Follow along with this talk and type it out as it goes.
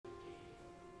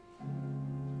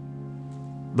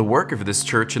The work of this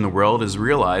church in the world is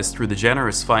realized through the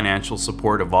generous financial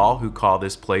support of all who call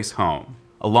this place home.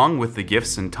 Along with the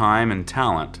gifts and time and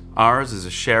talent, ours is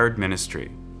a shared ministry.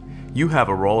 You have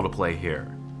a role to play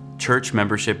here. Church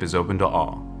membership is open to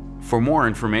all. For more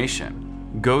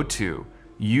information, go to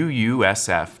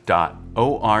uusf.org.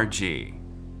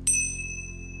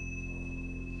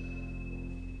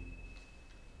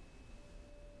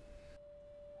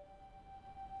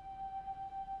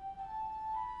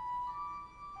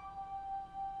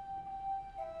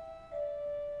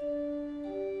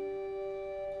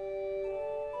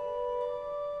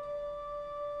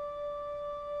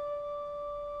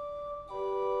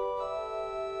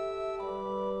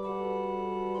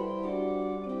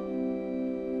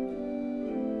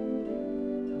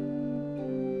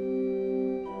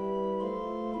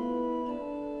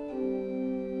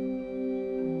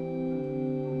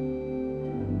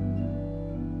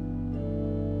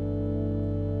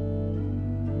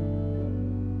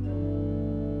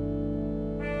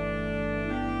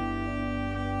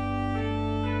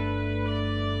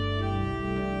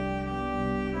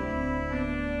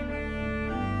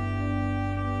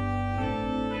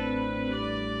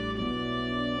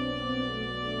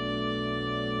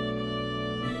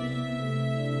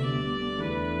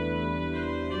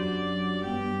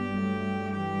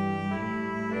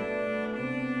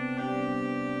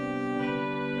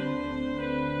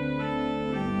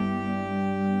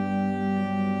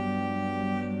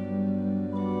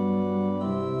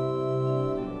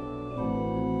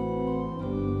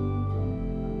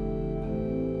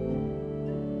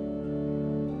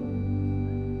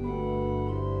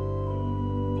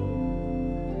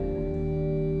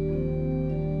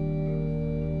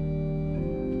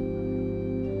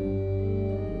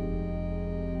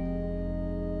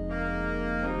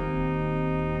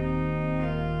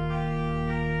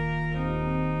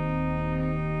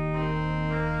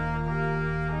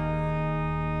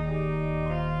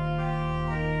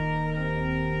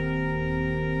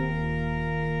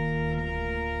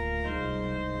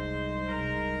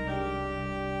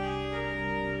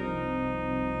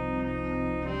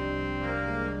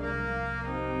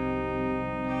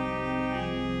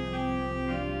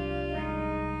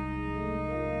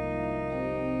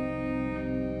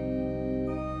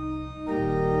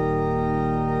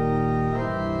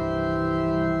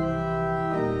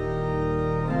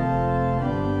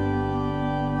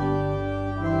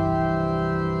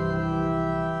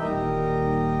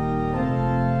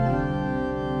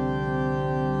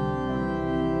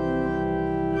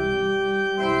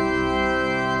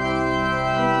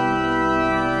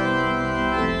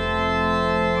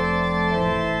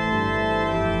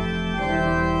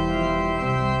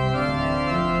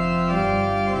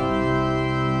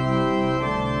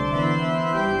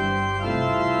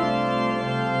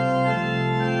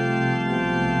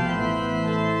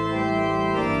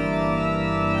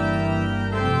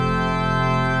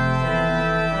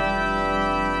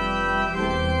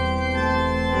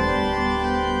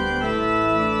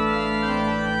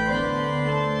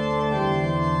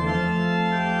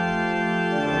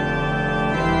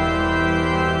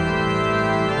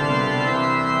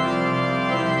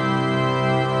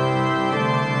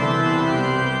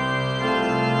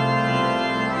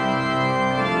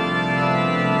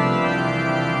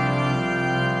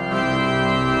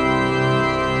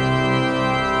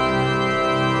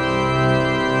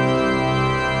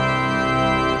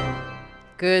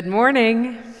 Good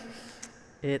morning.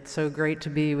 It's so great to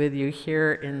be with you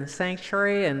here in the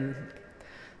sanctuary, and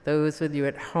those with you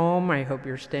at home, I hope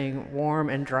you're staying warm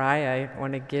and dry. I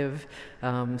want to give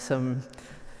some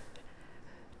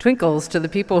twinkles to the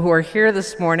people who are here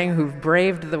this morning who've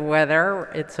braved the weather.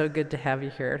 It's so good to have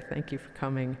you here. Thank you for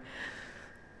coming.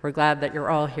 We're glad that you're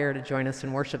all here to join us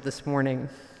in worship this morning.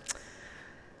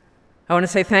 I want to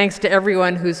say thanks to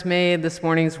everyone who's made this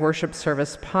morning's worship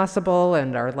service possible,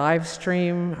 and our live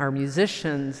stream, our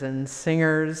musicians and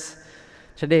singers,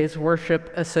 today's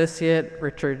worship associate,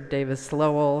 Richard Davis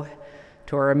Lowell,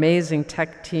 to our amazing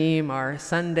tech team, our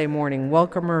Sunday morning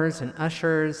welcomers and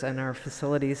ushers, and our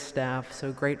facilities staff.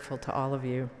 So grateful to all of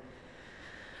you.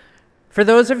 For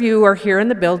those of you who are here in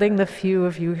the building, the few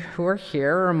of you who are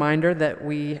here, a reminder that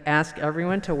we ask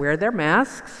everyone to wear their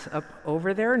masks up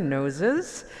over their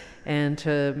noses and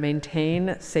to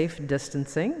maintain safe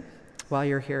distancing while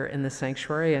you're here in the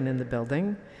sanctuary and in the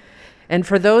building. And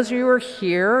for those of you who are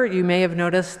here, you may have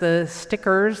noticed the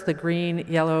stickers, the green,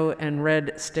 yellow, and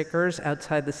red stickers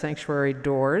outside the sanctuary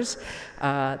doors.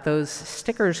 Those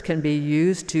stickers can be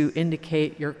used to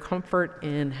indicate your comfort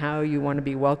in how you want to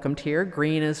be welcomed here.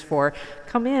 Green is for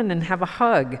come in and have a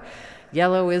hug.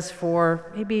 Yellow is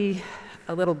for maybe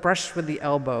a little brush with the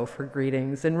elbow for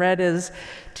greetings. And red is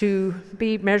to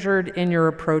be measured in your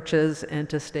approaches and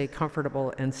to stay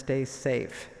comfortable and stay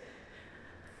safe.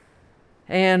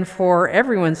 And for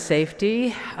everyone's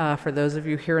safety, for those of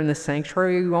you here in the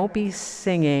sanctuary, we won't be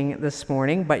singing this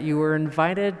morning, but you were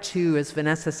invited to, as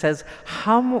Vanessa says,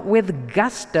 hum with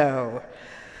gusto.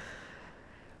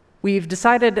 We've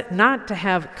decided not to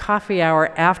have coffee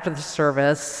hour after the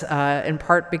service, in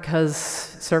part because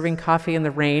serving coffee in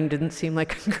the rain didn't seem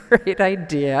like a great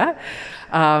idea.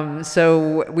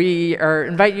 So we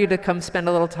invite you to come spend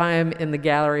a little time in the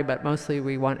gallery, but mostly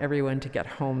we want everyone to get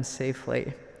home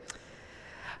safely.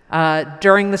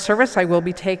 During the service, I will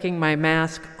be taking my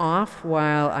mask off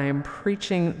while I am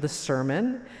preaching the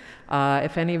sermon.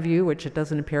 If any of you, which it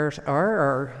doesn't appear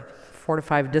are 4 to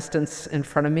 5 distance in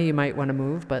front of me, you might want to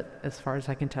move, but as far as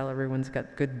I can tell, everyone's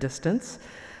got good distance.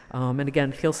 And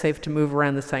again, feel safe to move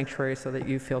around the sanctuary so that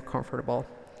you feel comfortable.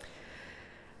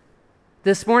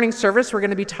 This morning's service, we're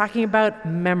going to be talking about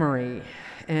memory,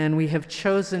 and we have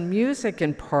chosen music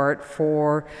in part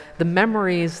for the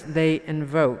memories they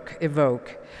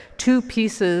evoke. 2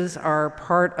 pieces are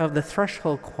part of the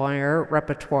Threshold Choir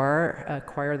repertoire, a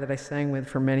choir that I sang with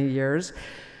for many years,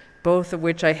 both of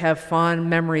which I have fond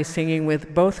memories singing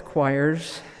with both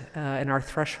choirs in our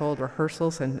Threshold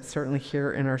rehearsals and certainly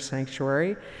here in our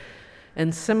sanctuary.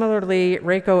 And similarly,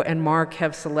 Reiko and Mark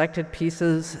have selected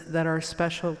pieces that are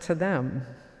special to them.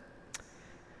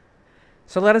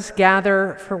 So let us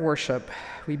gather for worship.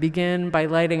 We begin by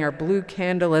lighting our blue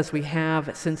candle as we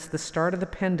have since the start of the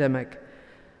pandemic,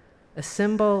 a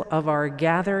symbol of our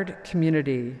gathered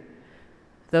community.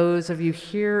 Those of you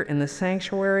here in the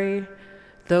sanctuary,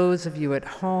 those of you at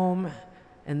home,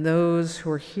 and those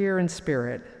who are here in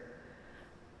spirit.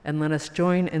 And let us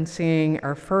join in singing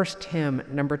our first hymn,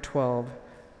 number 12,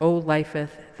 O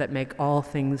Lifeth That Make All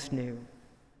Things New.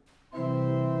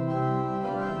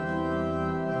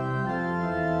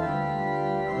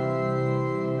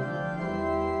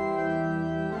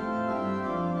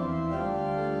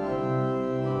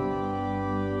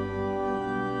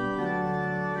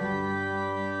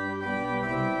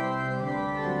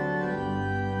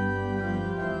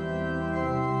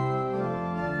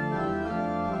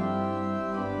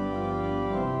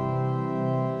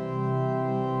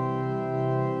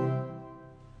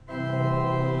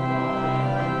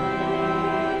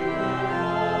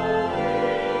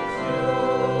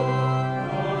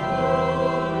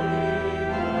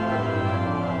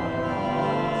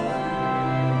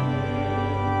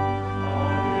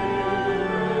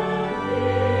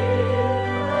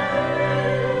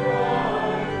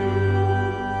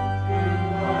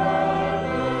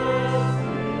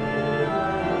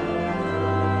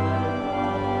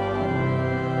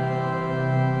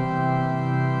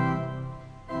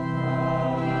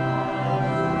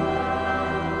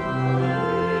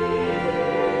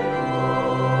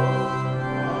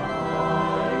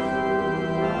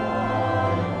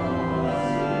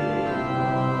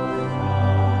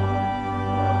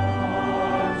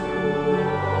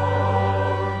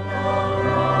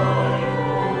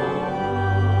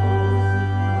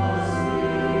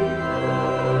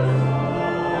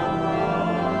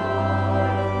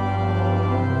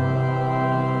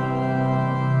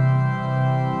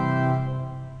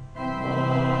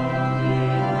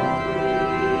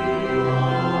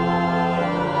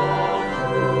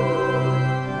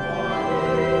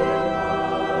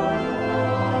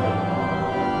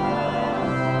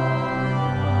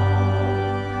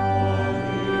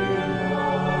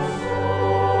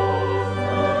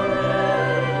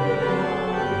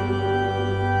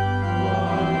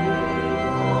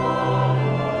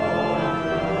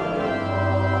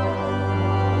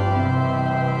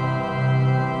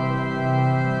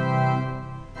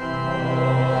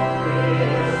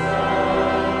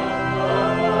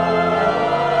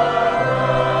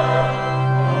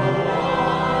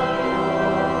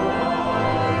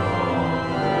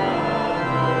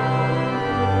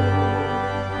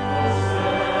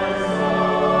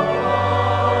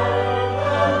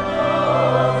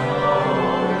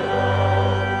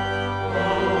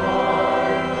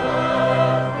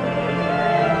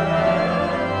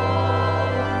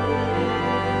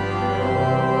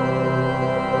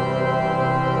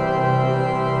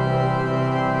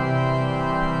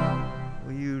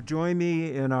 Join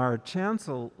me in our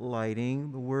chancel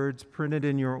lighting, the words printed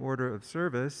in your order of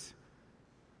service.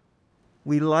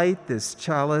 We light this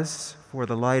chalice for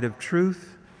the light of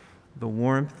truth, the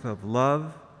warmth of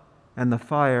love, and the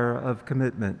fire of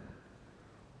commitment.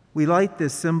 We light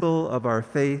this symbol of our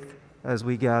faith as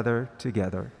we gather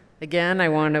together. Again, I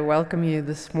want to welcome you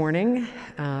this morning.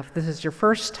 If this is your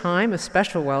first time, a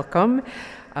special welcome.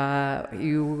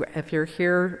 If you're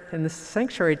here in the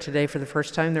sanctuary today for the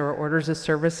first time, there are orders of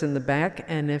service in the back,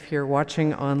 and if you're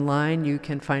watching online, you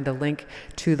can find a link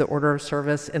to the order of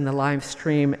service in the live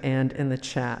stream and in the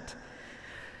chat.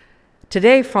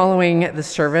 Today, following the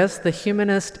service, the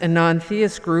Humanist and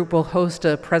Non-Theist group will host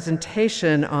a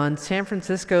presentation on San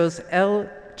Francisco's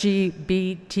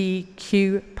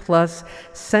LGBTQ+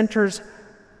 Center's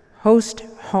Host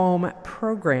Home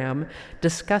program,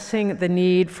 discussing the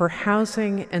need for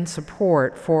housing and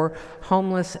support for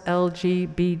homeless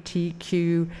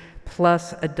LGBTQ+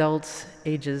 adults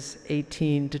ages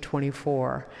 18 to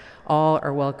 24. All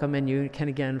are welcome, and you can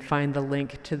again find the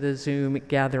link to the Zoom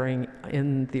gathering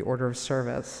in the order of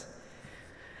service.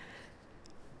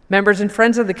 Members and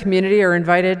friends of the community are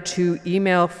invited to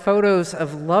email photos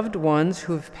of loved ones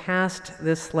who have passed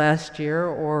this last year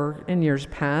or in years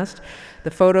past.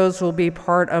 The photos will be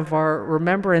part of our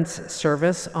remembrance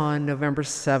service on November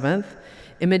 7th.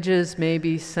 Images may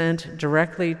be sent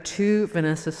directly to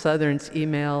Vanessa Southern's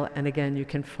email, and again, you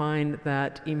can find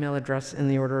that email address in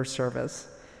the order of service.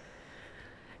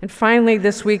 And finally,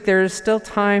 this week, there is still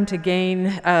time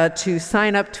to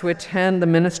sign up to attend the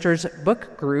Ministers'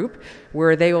 Book Group,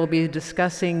 where they will be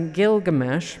discussing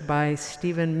Gilgamesh by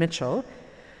Stephen Mitchell.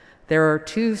 There are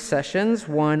 2 sessions,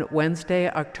 one Wednesday,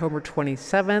 October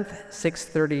 27th,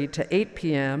 6:30 to 8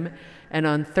 p.m., and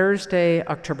on Thursday,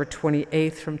 October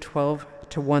 28th from 12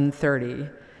 to 1:30.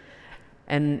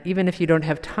 And even if you don't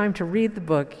have time to read the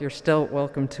book, you're still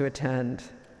welcome to attend.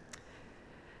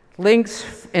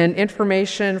 Links and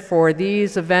information for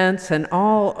these events and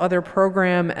all other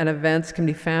program and events can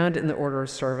be found in the order of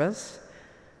service.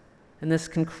 And this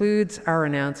concludes our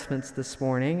announcements this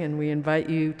morning, and we invite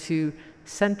you to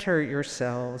center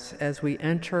yourselves as we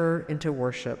enter into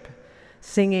worship,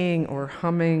 singing or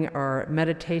humming our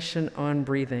meditation on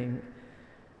breathing.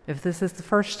 If this is the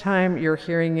first time you're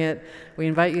hearing it, we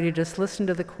invite you to just listen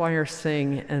to the choir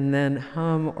sing and then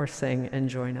hum or sing and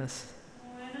join us.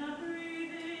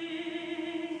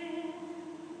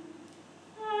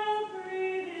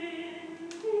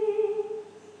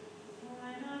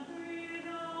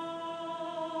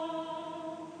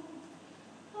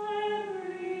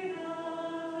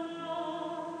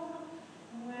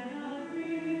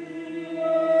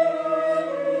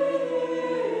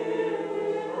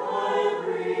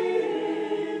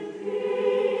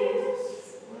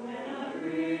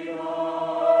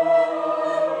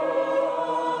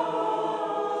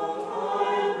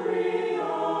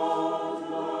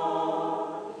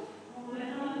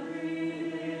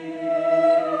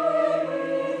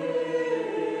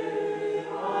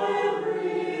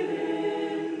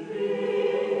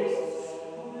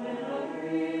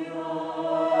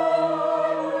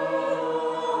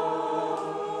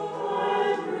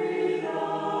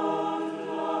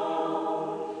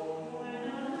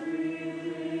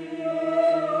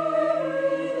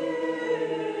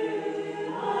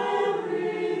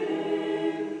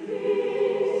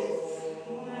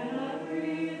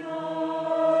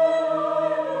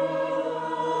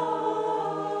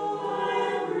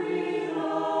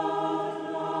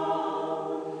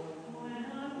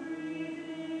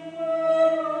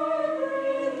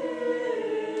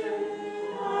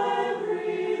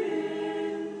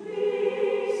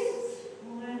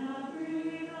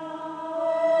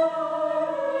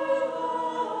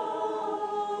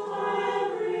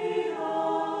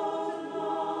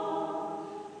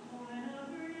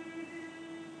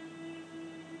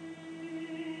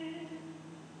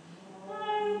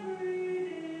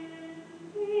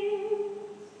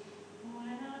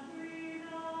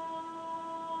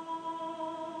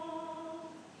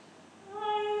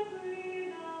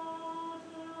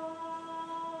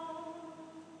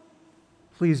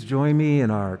 Please join me in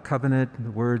our covenant,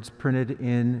 the words printed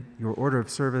in your order of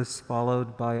service,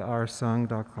 followed by our sung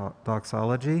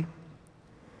doxology.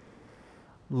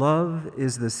 Love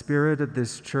is the spirit of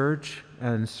this church,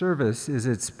 and service is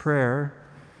its prayer.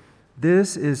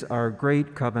 This is our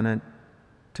great covenant,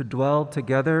 to dwell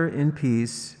together in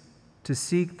peace, to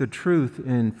seek the truth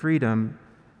in freedom,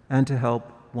 and to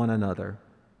help one another.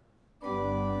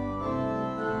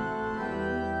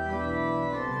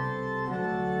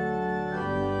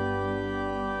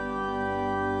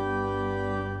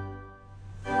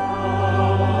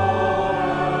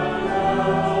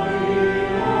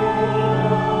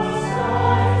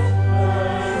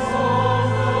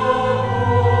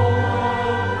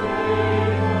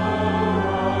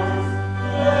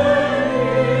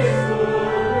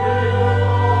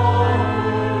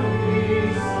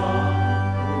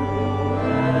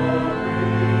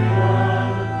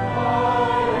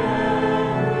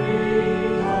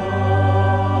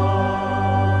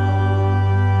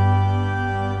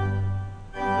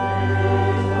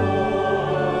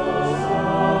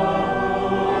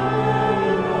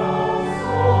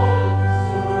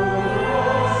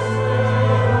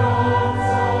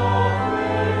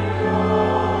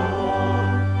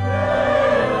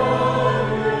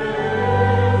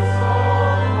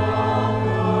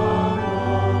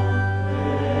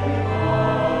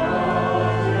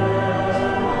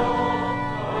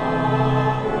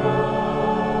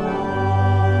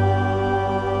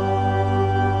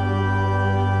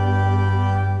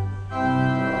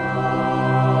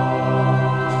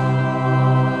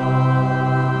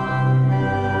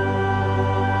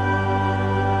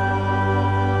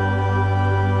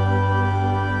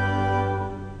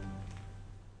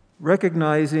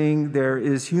 recognizing there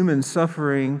is human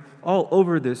suffering all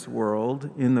over this world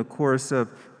in the course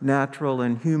of natural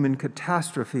and human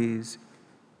catastrophes,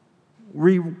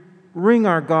 we ring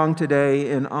our gong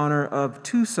today in honor of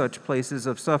two such places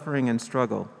of suffering and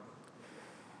struggle.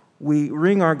 We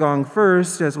ring our gong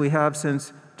first, as we have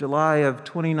since July of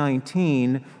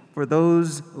 2019, for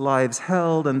those lives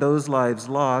held and those lives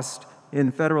lost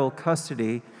in federal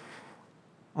custody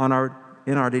in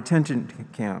our detention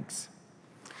camps,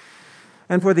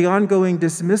 and for the ongoing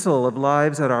dismissal of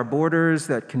lives at our borders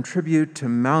that contribute to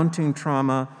mounting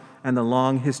trauma and the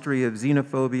long history of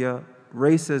xenophobia,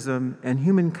 racism, and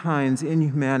humankind's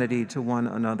inhumanity to one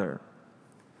another.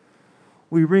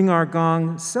 We ring our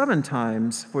gong 7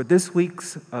 times for this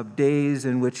week's of days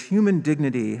in which human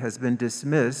dignity has been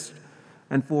dismissed,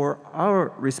 and for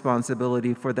our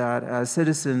responsibility for that as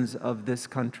citizens of this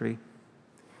country.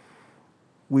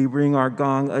 We ring our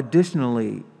gong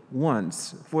additionally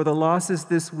once for the losses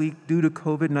this week due to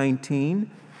COVID-19.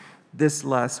 This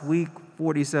last week,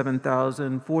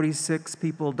 47,046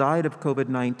 people died of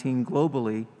COVID-19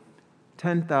 globally,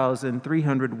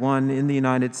 10,301 in the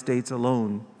United States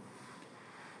alone.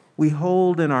 We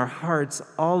hold in our hearts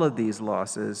all of these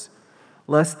losses,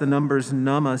 lest the numbers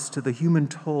numb us to the human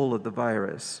toll of the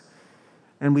virus.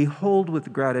 And we hold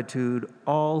with gratitude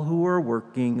all who are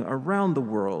working around the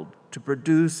world to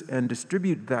produce and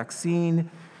distribute vaccine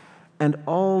and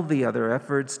all the other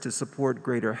efforts to support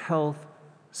greater health,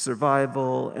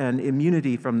 survival, and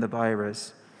immunity from the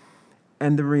virus,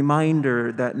 and the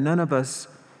reminder that none of us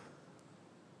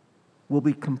will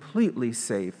be completely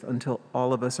safe until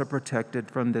all of us are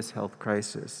protected from this health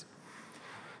crisis.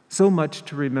 So much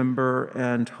to remember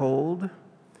and hold.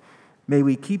 May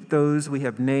we keep those we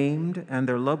have named and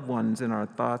their loved ones in our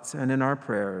thoughts and in our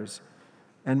prayers,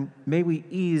 and may we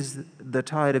ease the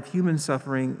tide of human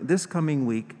suffering this coming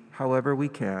week however we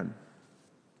can.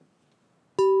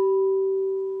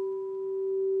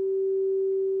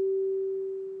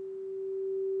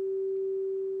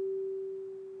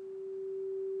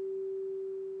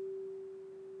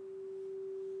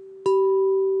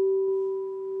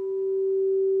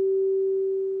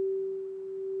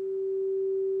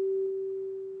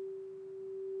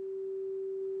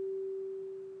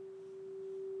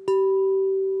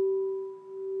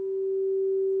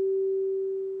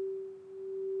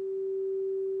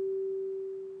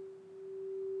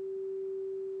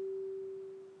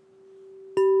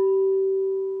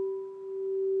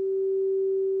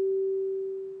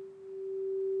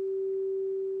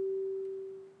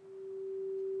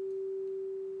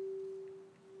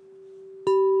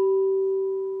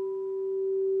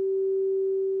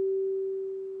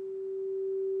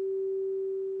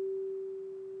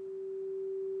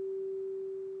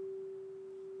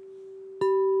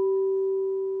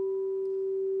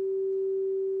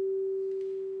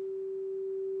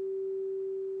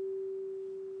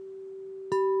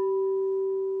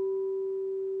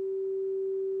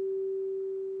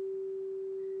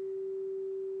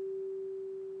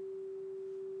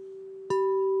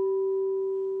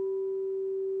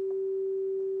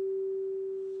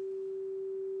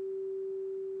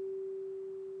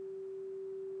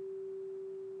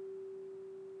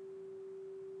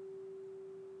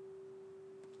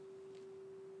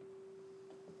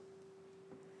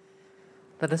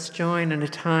 Let us join in a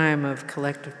time of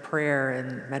collective prayer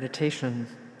and meditation.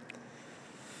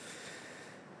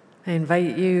 I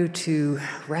invite you to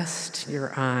rest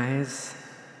your eyes,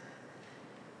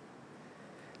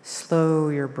 slow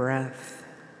your breath,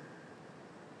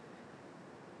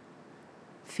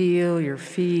 feel your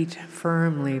feet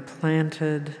firmly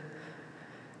planted,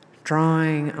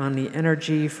 drawing on the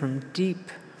energy from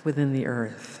deep within the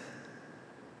earth,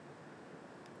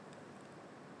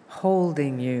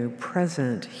 holding you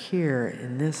present here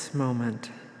in this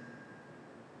moment.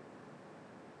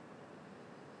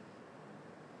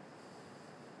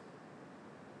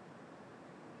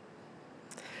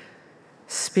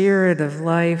 Spirit of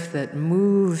life that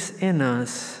moves in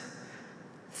us,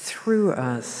 through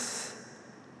us,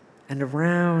 and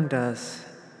around us,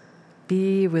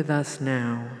 be with us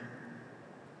now.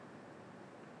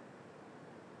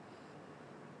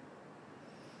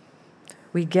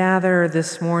 We gather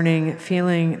this morning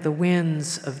feeling the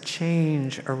winds of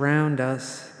change around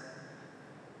us.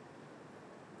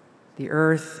 The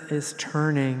earth is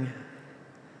turning.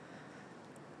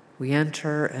 We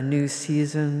enter a new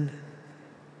season,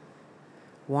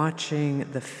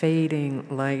 watching the fading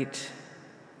light,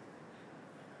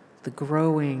 the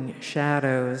growing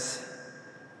shadows,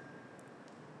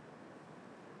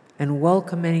 and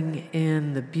welcoming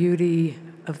in the beauty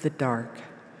of the dark.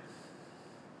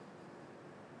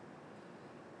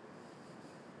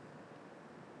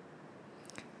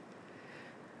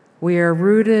 We are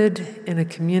rooted in a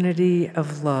community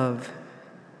of love,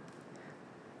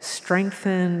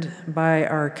 strengthened by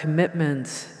our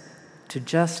commitments to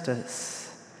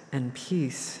justice and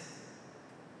peace.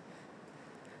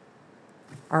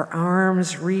 Our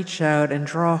arms reach out and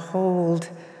draw hold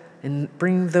and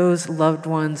bring those loved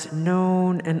ones,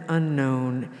 known and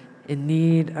unknown, in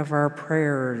need of our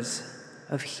prayers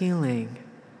of healing,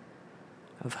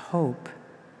 of hope,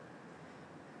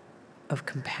 of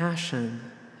compassion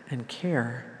and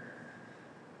care.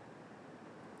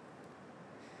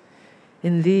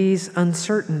 In these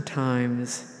uncertain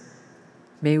times,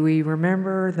 may we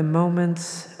remember the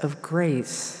moments of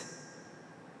grace,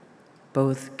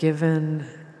 both given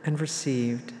and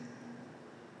received.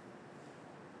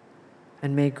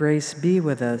 And may grace be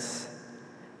with us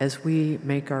as we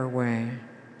make our way.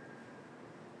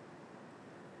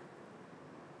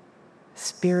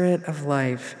 Spirit of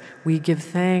life, we give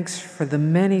thanks for the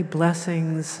many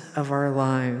blessings of our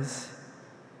lives.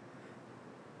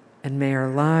 And may our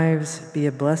lives be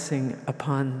a blessing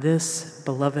upon this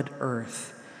beloved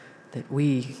earth that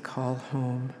we call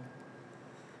home.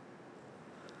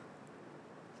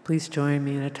 Please join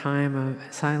me in a time of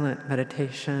silent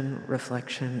meditation,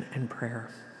 reflection, and prayer.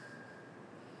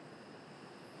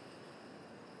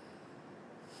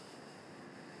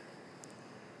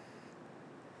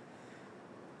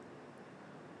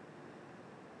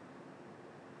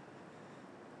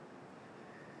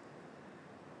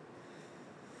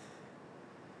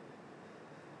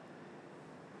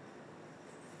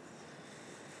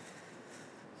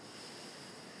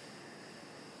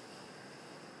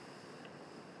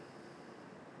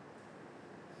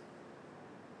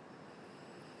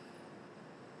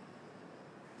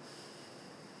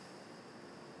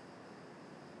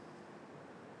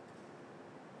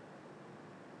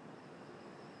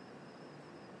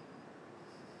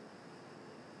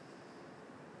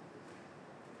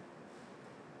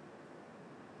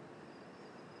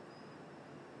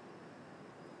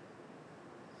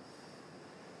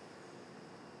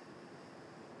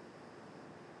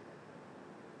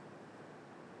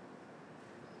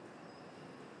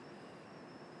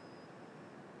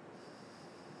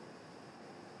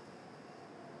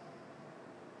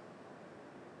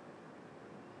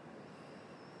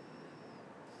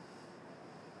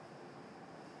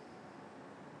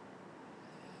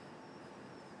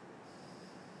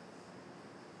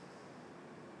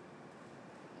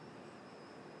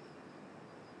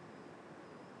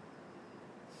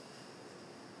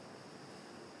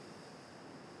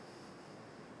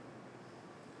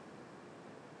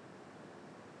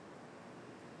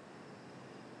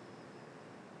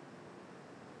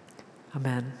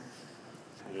 Amen.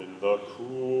 In the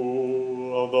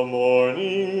cool of the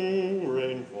morning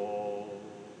rainfall,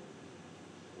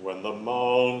 when the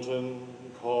mountain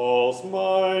calls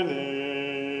my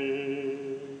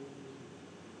name,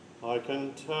 I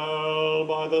can tell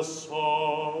by the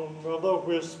song of the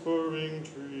whispering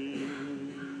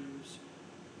trees,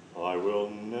 I will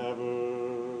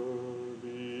never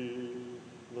be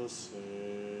the same.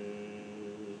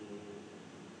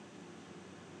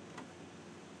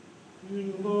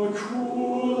 In the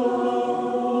cool of the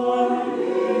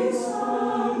morning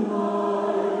sunlight,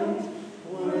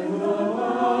 when the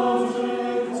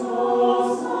mountain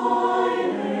calls my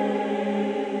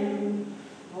name,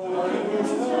 I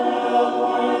can tell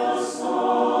by the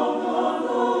song of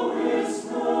the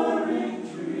whispering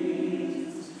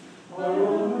trees, I will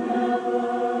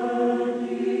never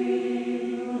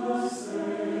be the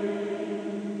same.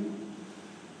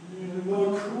 In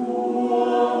the cool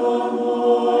of the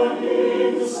morning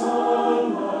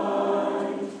sunlight,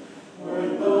 when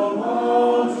the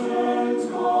mountain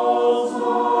calls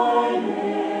my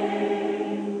name,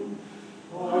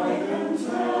 I can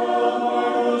tell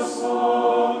by the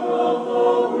song of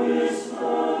the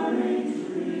whispering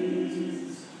trees,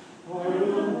 I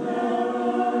will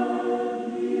never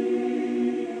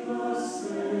be the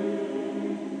same.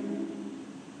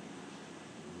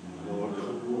 The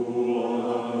cool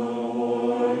of the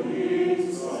morning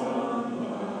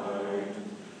sunlight,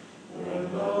 when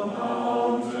the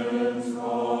mountain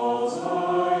calls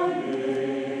my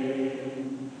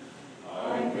name,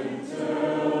 I can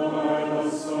tell by the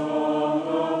song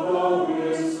of the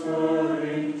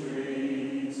whispering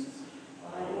trees,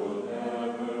 I will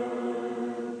never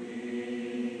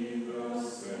be the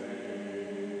same.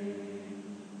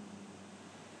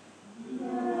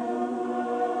 Never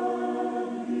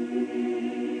be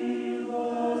the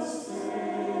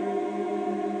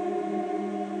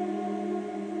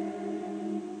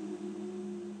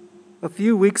A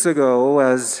few weeks ago,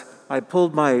 as I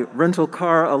pulled my rental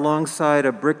car alongside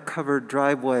a brick-covered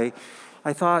driveway,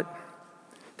 I thought,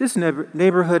 This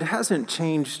neighborhood hasn't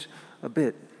changed a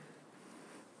bit.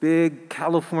 Big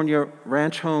California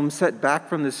ranch homes set back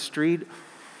from the street,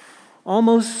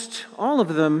 almost all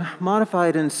of them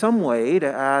modified in some way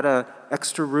to add an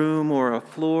extra room or a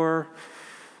floor,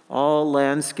 all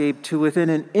landscaped to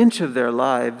within an inch of their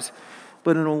lives,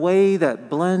 but in a way that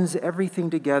blends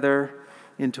everything together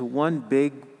into one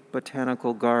big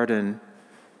botanical garden.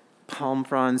 Palm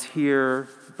fronds here,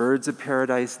 birds of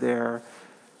paradise there,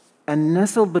 and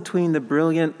nestled between the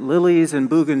brilliant lilies and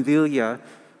bougainvillea,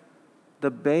 the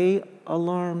bay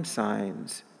alarm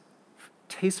signs,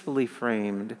 tastefully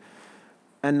framed,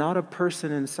 and not a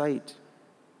person in sight.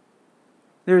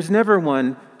 There's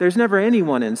never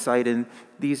anyone in sight in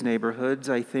these neighborhoods,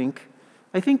 I think.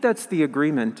 I think that's the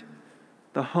agreement.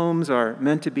 The homes are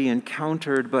meant to be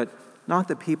encountered, but not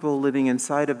the people living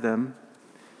inside of them.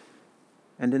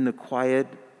 And in the quiet,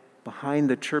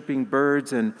 behind the chirping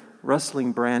birds and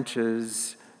rustling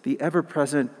branches, the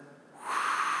ever-present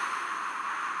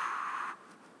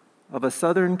of a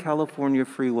Southern California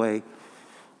freeway,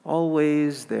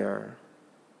 always there.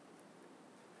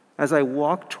 As I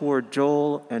walk toward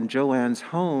Joel and Joanne's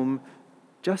home,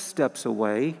 just steps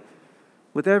away,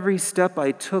 with every step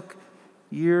I took,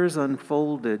 years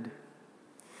unfolded.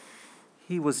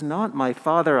 He was not my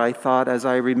father, I thought, as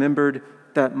I remembered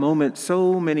that moment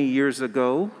so many years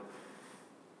ago.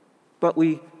 But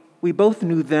we both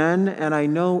knew then, and I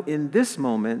know in this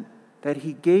moment, that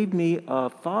he gave me a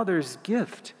father's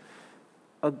gift,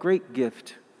 a great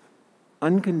gift,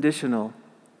 unconditional,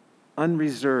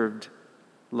 unreserved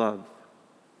love.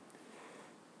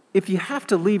 If you have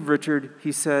to leave, Richard,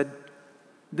 he said,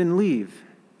 then leave.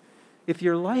 If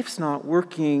your life's not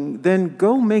working, then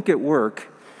go make it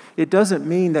work. It doesn't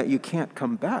mean that you can't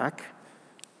come back.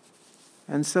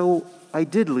 And so I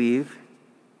did leave,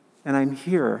 and I'm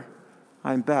here.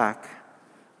 I'm back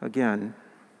again.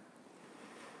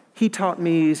 He taught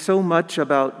me so much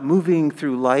about moving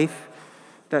through life,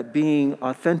 that being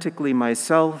authentically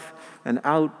myself, an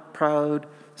out, proud,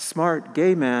 smart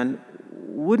gay man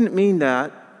wouldn't mean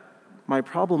that my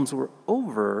problems were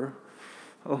over.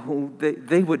 Oh,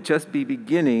 they would just be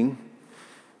beginning.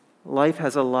 Life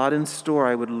has a lot in store,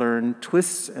 I would learn,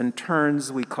 twists and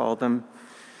turns, we call them.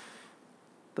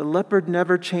 The leopard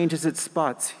never changes its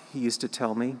spots, he used to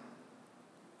tell me.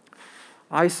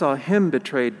 I saw him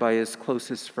betrayed by his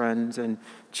closest friends and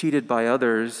cheated by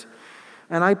others,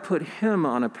 and I put him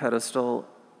on a pedestal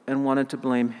and wanted to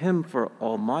blame him for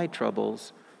all my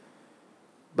troubles.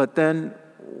 But then,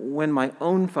 when my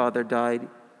own father died,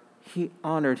 he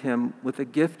honored him with a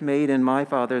gift made in my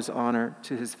father's honor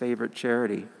to his favorite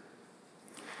charity.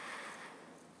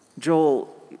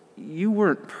 Joel, you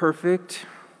weren't perfect,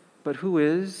 but who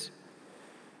is?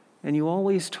 And you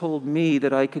always told me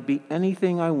that I could be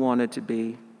anything I wanted to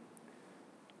be.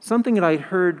 Something that I'd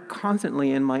heard constantly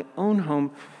in my own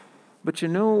home. But you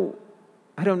know,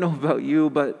 I don't know about you,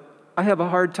 but I have a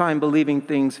hard time believing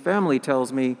things family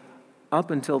tells me up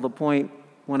until the point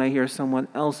when I hear someone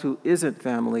else who isn't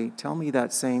family tell me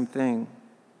that same thing.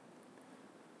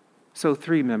 So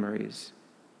 3 memories.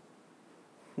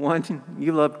 1,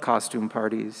 you loved costume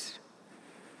parties.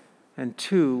 And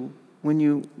 2, when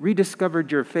you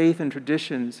rediscovered your faith and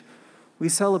traditions, we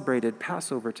celebrated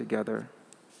Passover together.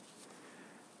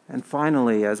 And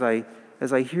finally, as I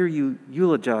hear you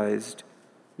eulogized,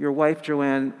 your wife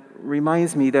Joanne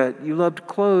reminds me that you loved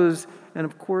clothes, and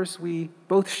of course we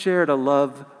both shared a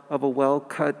love of a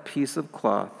well-cut piece of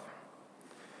cloth.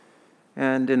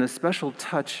 And in a special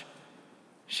touch,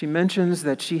 she mentions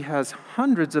that she has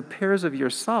hundreds of pairs of your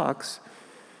socks,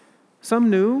 some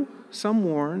new, some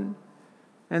worn,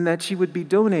 and that she would be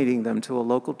donating them to a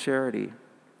local charity.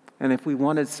 And if we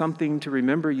wanted something to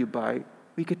remember you by,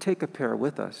 we could take a pair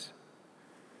with us.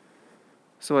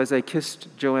 So as I kissed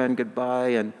Joanne goodbye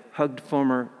and hugged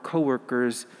former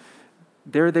coworkers,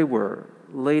 there they were,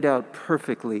 laid out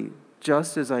perfectly,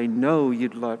 just as I know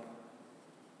you'd like.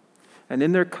 And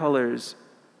in their colors,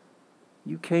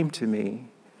 you came to me.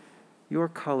 Your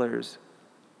colors,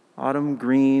 autumn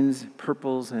greens,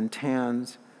 purples, and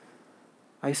tans.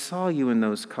 I saw you in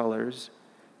those colors,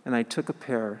 and I took a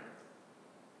pair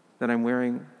that I'm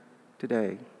wearing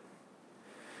today.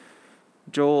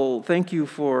 Joel, thank you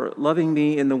for loving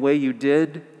me in the way you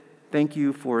did. Thank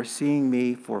you for seeing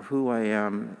me for who I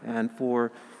am and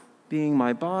for being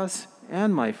my boss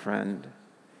and my friend.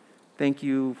 Thank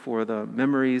you for the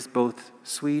memories, both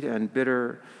sweet and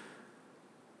bitter.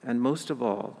 And most of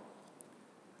all,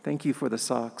 thank you for the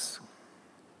socks.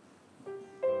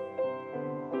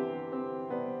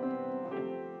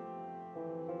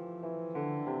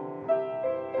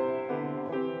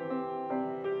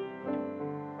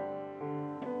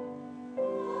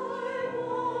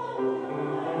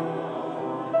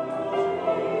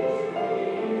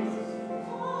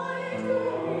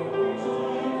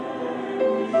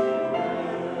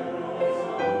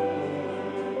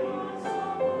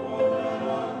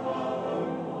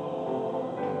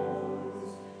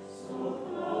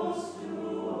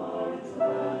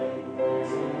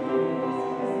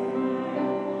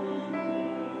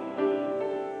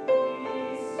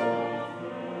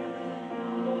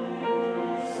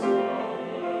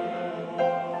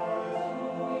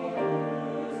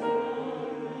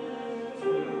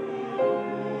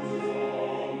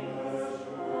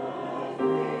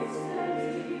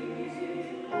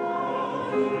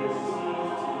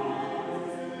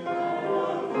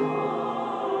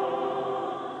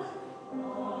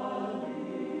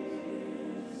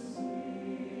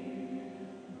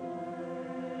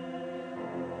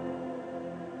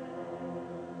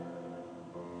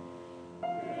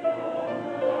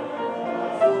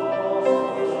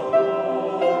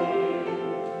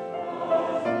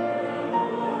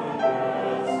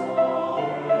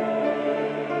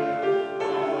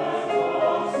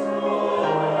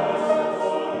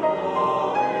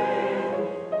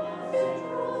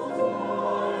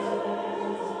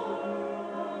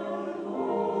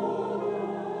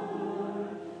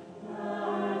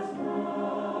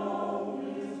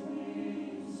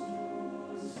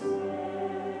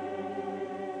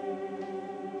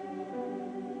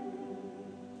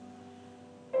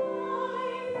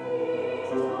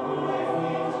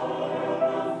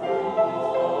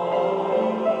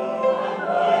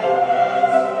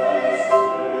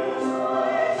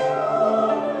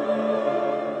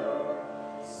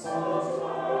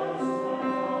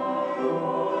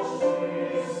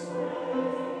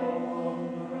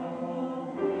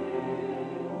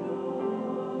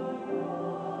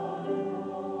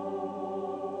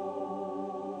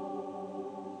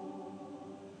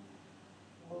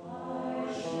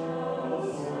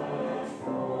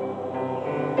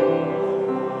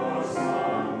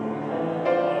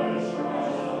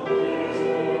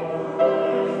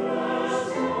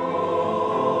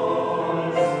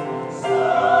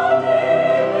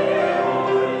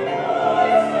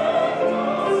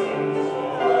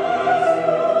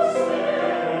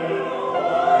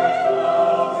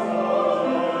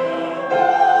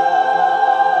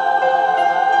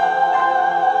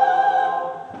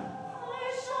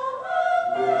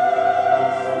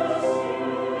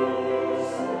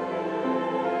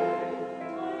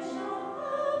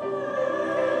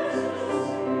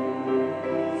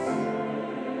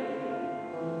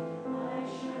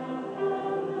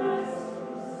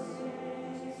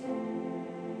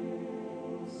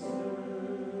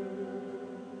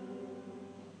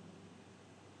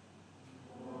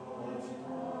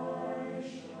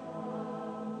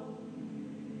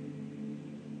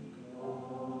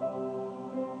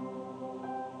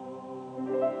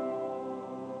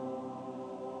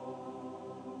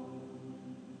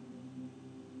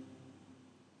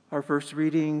 Our first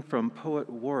reading from Poet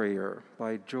Warrior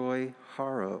by Joy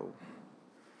Harrow.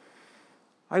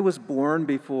 I was born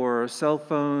before cell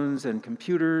phones and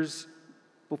computers,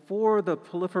 before the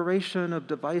proliferation of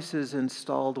devices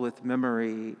installed with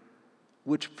memory,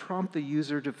 which prompt the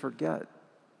user to forget.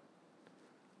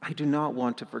 I do not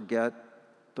want to forget,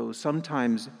 though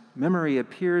sometimes memory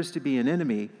appears to be an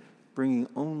enemy, bringing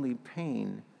only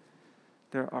pain.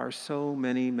 There are so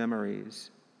many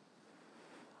memories.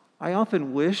 I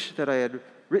often wish that I had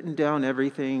written down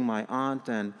everything my aunt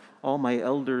and all my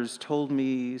elders told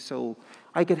me so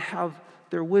I could have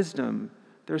their wisdom,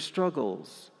 their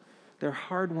struggles, their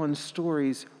hard-won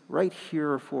stories right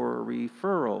here for a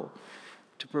referral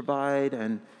to provide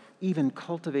and even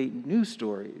cultivate new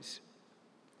stories.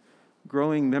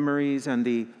 Growing memories and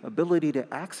the ability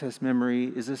to access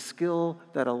memory is a skill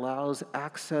that allows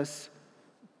access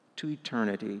to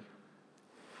eternity.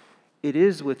 It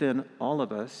is within all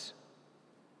of us.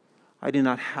 I do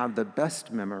not have the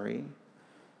best memory.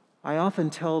 I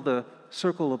often tell the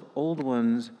circle of old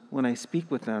ones when I speak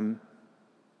with them,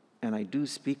 and I do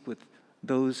speak with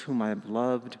those whom I have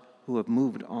loved, who have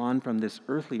moved on from this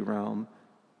earthly realm,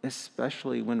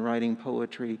 especially when writing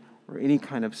poetry or any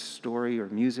kind of story or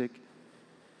music.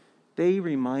 They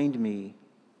remind me,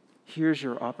 here's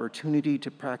your opportunity to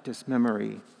practice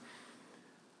memory.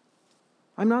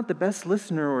 I'm not the best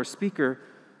listener or speaker,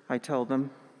 I tell them.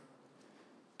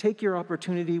 Take your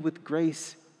opportunity with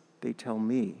grace, they tell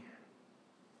me.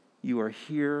 You are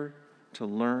here to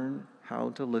learn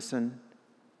how to listen,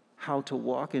 how to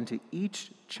walk into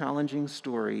each challenging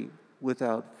story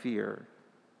without fear,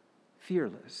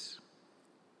 fearless.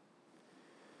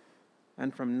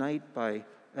 And from Night by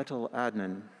Etel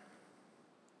Adnan.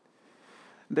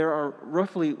 There are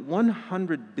roughly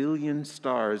 100 billion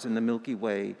stars in the Milky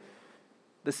Way,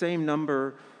 the same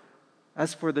number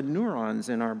as for the neurons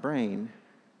in our brain.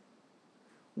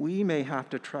 We may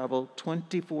have to travel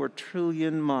 24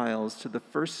 trillion miles to the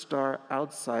first star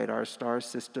outside our star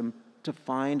system to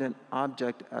find an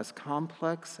object as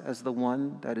complex as the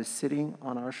one that is sitting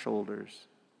on our shoulders.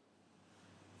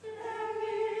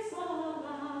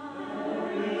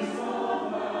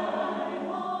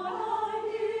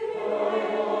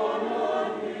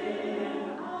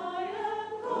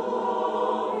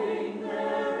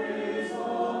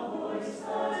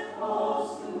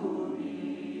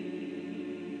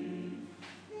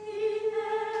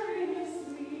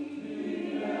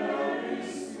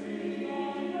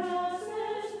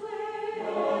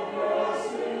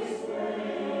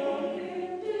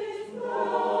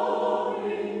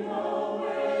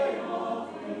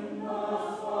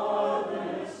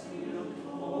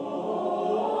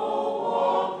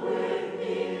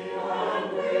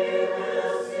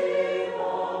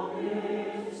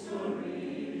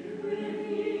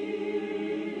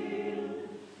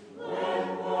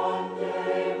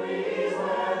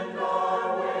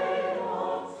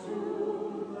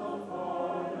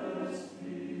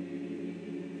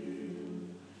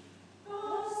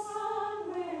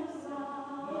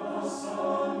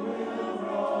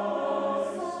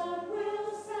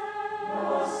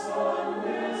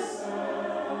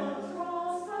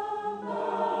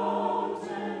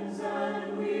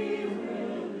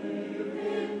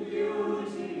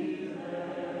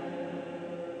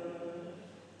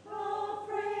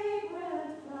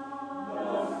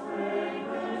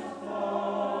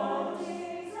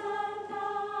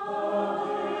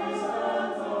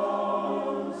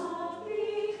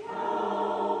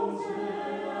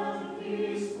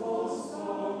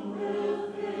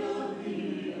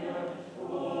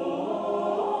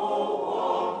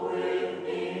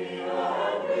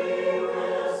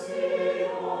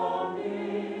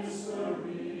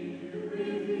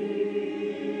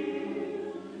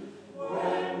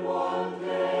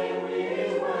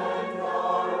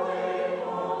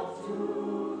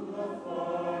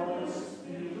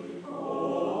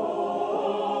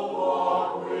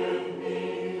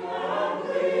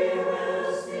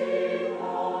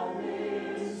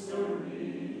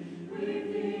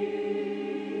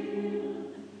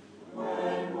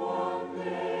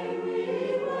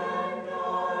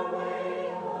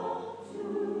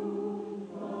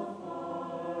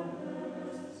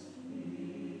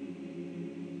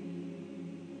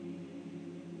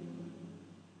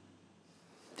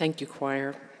 Thank you,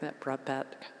 choir. That brought back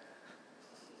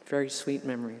very sweet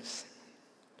memories.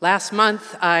 Last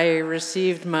month, I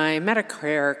received my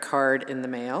Medicare card in the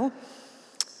mail.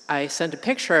 I sent a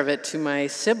picture of it to my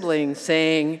sibling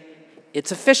saying,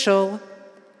 "It's official,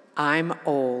 I'm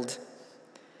old."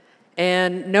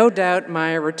 And no doubt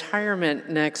my retirement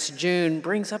next June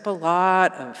brings up a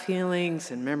lot of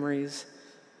feelings and memories.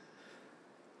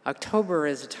 October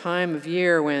is a time of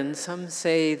year when some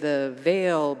say the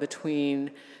veil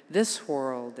between this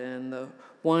world and the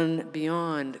one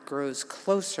beyond grows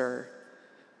closer,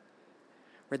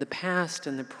 where the past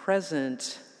and the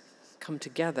present come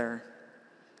together.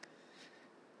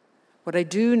 What I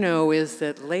do know is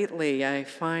that lately I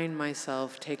find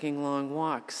myself taking long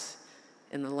walks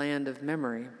in the land of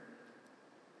memory.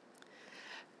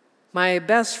 My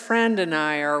best friend and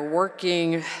I are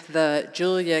working the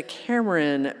Julia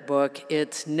Cameron book,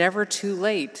 It's Never Too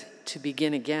Late to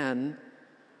Begin Again,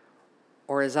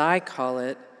 or as I call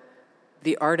it,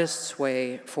 The Artist's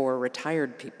Way for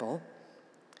Retired People.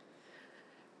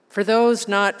 For those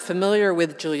not familiar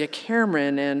with Julia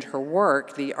Cameron and her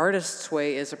work, The Artist's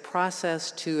Way is a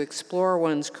process to explore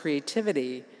one's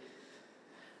creativity.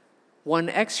 One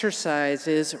exercise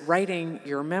is writing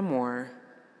your memoir.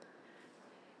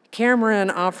 Cameron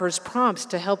offers prompts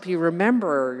to help you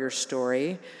remember your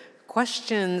story.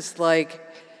 Questions like,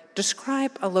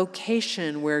 describe a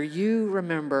location where you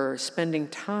remember spending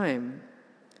time.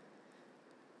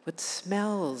 What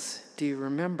smells do you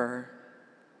remember?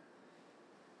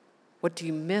 What do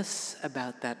you miss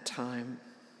about that time?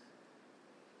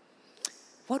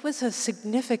 What was a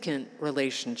significant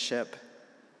relationship?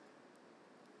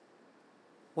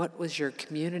 What was your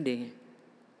community?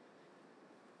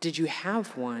 Did you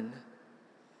have one?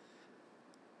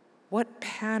 What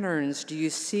patterns do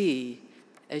you see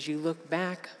as you look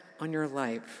back on your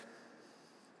life?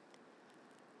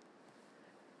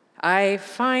 I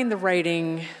find the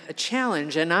writing a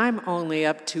challenge, and I'm only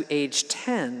up to age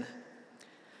 10.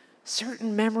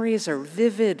 Certain memories are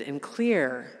vivid and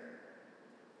clear.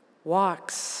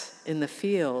 Walks in the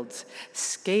fields,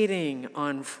 skating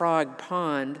on Frog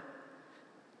Pond,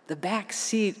 the back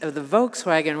seat of the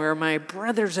Volkswagen where my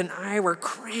brothers and I were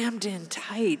crammed in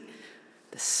tight,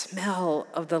 the smell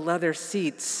of the leather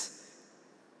seats,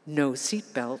 no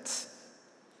seat belts.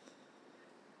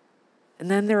 And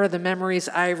then there are the memories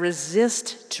I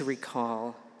resist to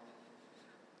recall.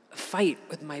 A fight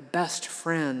with my best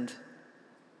friend.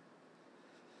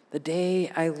 The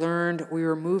day I learned we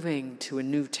were moving to a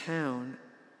new town.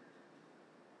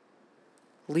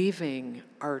 Leaving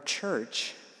our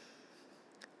church.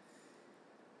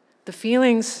 The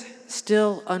feelings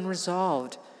still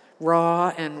unresolved,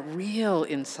 raw and real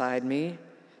inside me.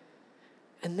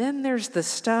 And then there's the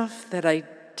stuff that I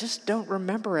just don't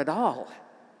remember at all.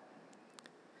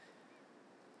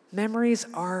 Memories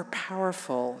are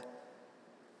powerful.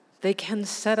 They can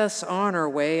set us on our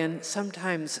way and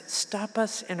sometimes stop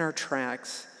us in our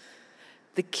tracks.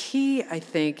 The key, I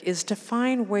think, is to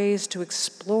find ways to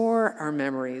explore our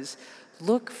memories,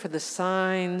 look for the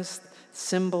signs,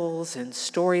 symbols, and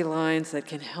storylines that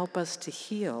can help us to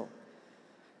heal,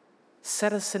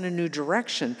 set us in a new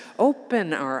direction,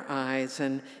 open our eyes,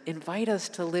 and invite us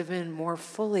to live in more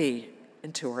fully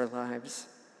into our lives.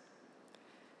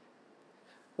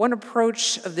 One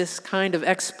approach of this kind of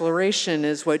exploration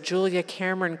is what Julia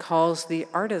Cameron calls the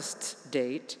artist's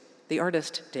date. The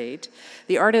artist date.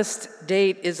 The artist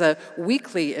date is a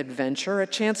weekly adventure, a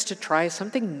chance to try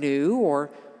something new or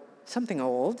something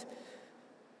old.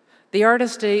 The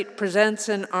artist date presents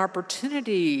an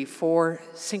opportunity for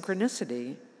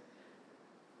synchronicity,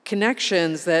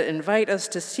 connections that invite us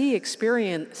to see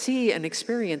and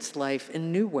experience life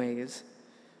in new ways.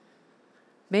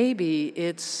 Maybe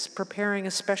it's preparing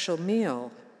a special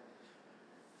meal,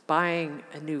 buying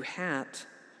a new hat,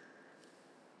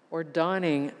 or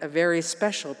donning a very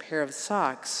special pair of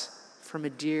socks from a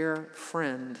dear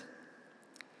friend.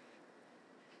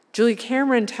 Julia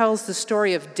Cameron tells the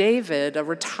story of David, a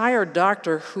retired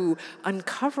doctor who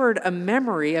uncovered a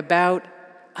memory about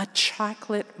a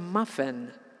chocolate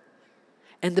muffin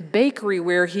and the bakery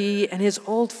where he and his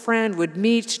old friend would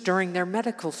meet during their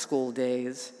medical school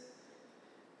days.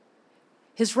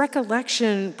 His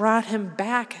recollection brought him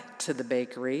back to the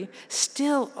bakery,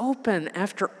 still open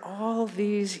after all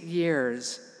these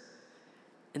years.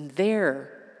 And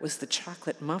there was the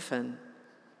chocolate muffin.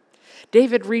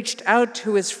 David reached out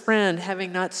to his friend,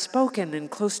 having not spoken in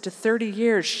close to 30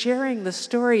 years, sharing the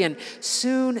story, and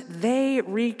soon they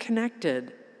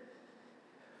reconnected.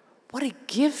 What a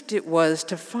gift it was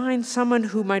to find someone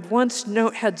whom I'd once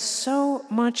had so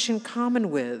much in common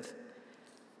with,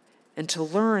 and to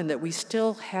learn that we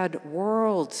still had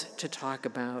worlds to talk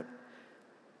about,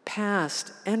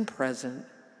 past and present.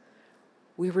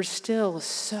 We were still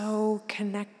so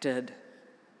connected.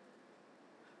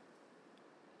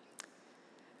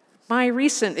 My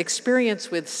recent experience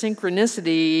with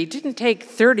synchronicity didn't take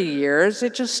 30 years,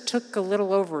 it just took a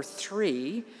little over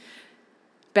 3.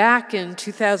 Back in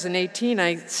 2018,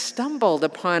 I stumbled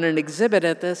upon an exhibit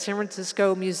at the San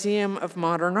Francisco Museum of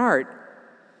Modern Art.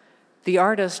 The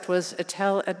artist was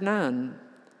Etel Adnan.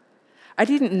 I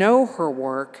didn't know her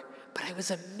work, but I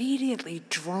was immediately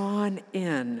drawn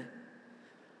in.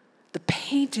 The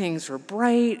paintings were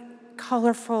bright,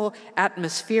 colorful,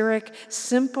 atmospheric,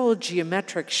 simple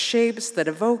geometric shapes that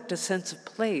evoked a sense of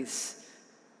place,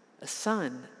 a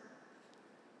sun,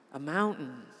 a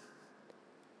mountain,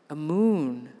 a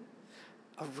moon,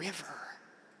 a river,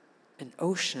 an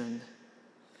ocean.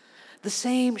 The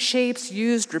same shapes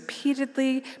used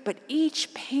repeatedly, but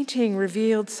each painting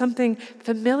revealed something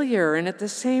familiar and at the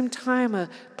same time a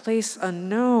place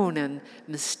unknown and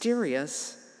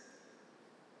mysterious.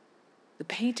 The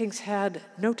paintings had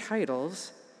no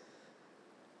titles.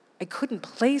 I couldn't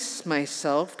place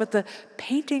myself, but the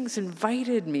paintings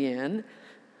invited me in.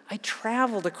 I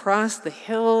traveled across the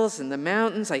hills and the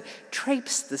mountains. I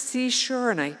traipsed the seashore,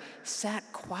 and I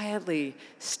sat quietly,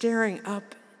 staring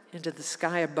up into the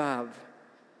sky above.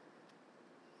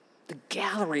 The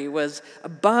gallery was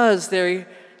abuzz there,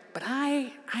 but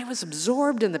I was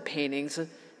absorbed in the paintings, a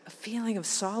feeling of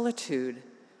solitude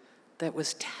that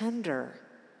was tender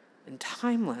and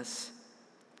timeless.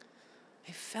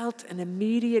 I felt an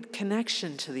immediate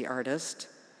connection to the artist.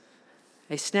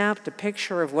 I snapped a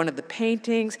picture of one of the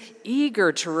paintings,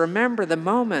 eager to remember the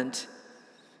moment,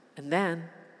 and then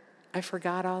I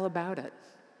forgot all about it.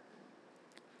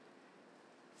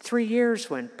 3 years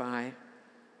went by.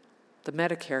 The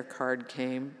Medicare card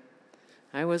came.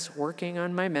 I was working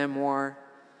on my memoir.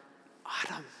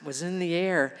 Autumn was in the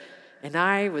air, and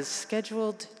I was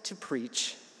scheduled to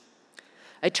preach.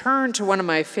 I turned to one of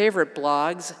my favorite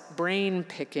blogs, Brain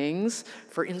Pickings,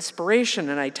 for inspiration,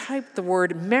 and I typed the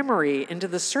word memory into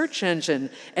the search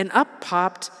engine, and up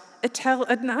popped Etel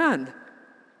Adnan.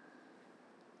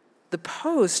 The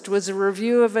post was a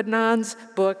review of Adnan's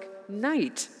book,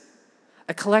 Night,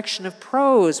 a collection of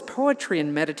prose, poetry,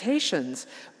 and meditations.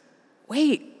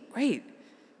 Wait,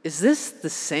 is this the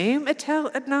same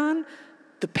Etel Adnan,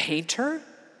 the painter?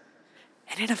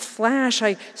 And in a flash,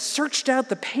 I searched out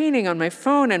the painting on my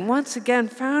phone and once again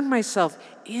found myself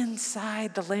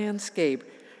inside the landscape,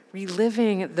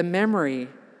 reliving the memory.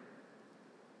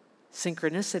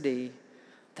 Synchronicity,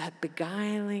 that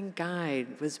beguiling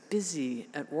guide, was busy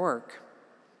at work.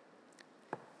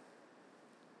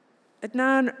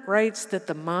 Adnan writes that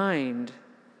the mind,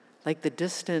 like the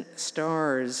distant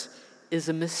stars, is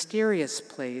a mysterious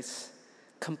place,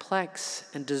 complex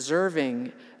and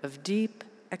deserving of deep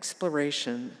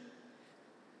exploration.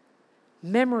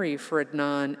 Memory for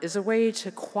Adnan is a way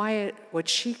to quiet what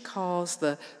she calls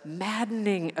the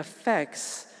maddening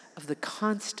effects of the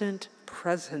constant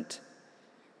present.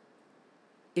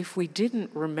 If we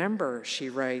didn't remember, she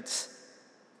writes,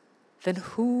 then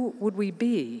who would we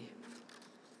be?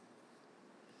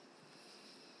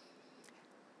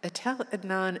 Etel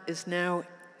Adnan is now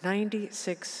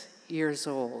 96 years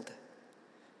old.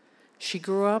 She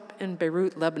grew up in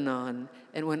Beirut, Lebanon,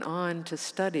 and went on to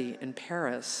study in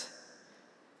Paris.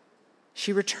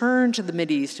 She returned to the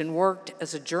Mideast and worked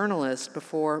as a journalist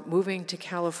before moving to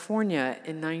California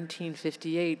in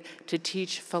 1958 to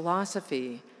teach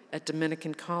philosophy at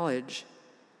Dominican College.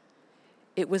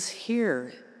 It was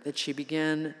here that she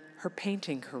began her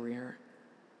painting career.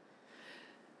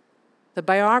 The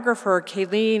biographer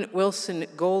Kayleen Wilson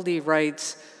Goldie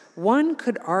writes, one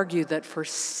could argue that for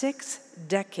 6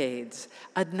 decades,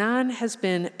 Adnan has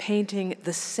been painting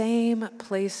the same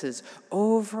places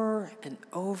over and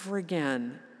over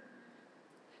again.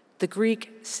 The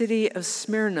Greek city of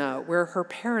Smyrna, where her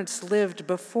parents lived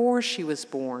before she was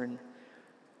born,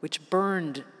 which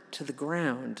burned to the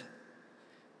ground.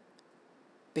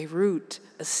 Beirut,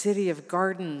 a city of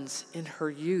gardens in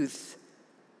her youth,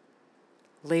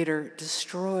 later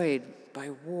destroyed by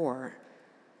war.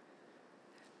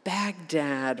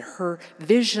 Baghdad, her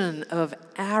vision of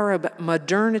Arab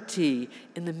modernity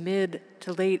in the mid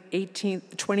to late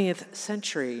 20th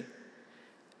century.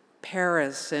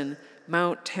 Paris and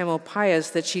Mount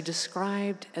Tamalpais that she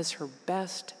described as her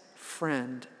best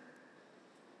friend.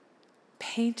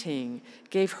 Painting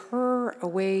gave her a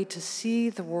way to see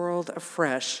the world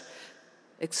afresh,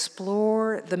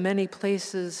 explore the many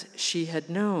places she had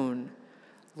known,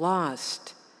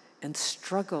 lost, and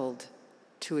struggled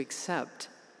to accept.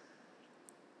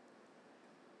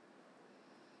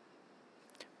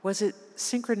 Was it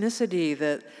synchronicity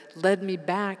that led me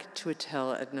back to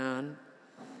Etel Adnan?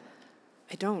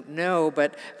 I don't know,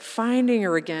 but finding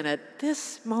her again at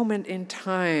this moment in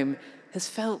time has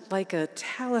felt like a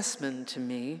talisman to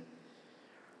me.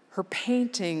 Her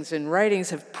paintings and writings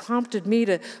have prompted me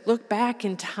to look back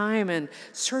in time and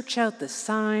search out the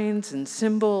signs and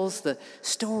symbols, the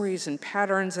stories and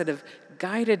patterns that have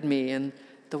guided me and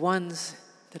the ones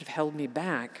that have held me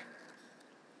back.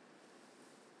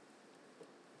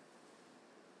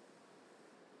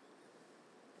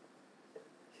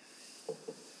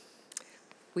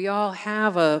 We all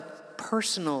have a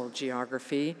personal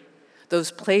geography,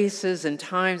 those places and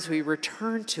times we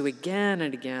return to again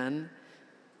and again,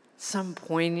 some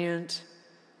poignant,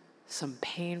 some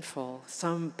painful,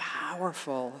 some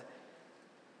powerful,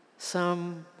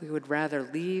 some we would rather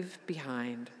leave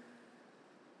behind.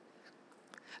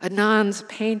 Adnan's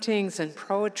paintings and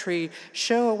poetry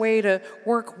show a way to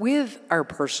work with our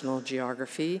personal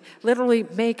geography, literally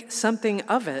make something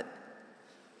of it.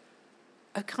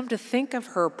 I've come to think of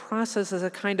her process as a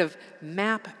kind of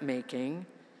map making,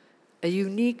 a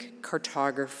unique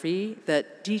cartography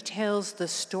that details the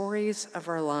stories of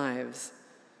our lives,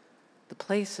 the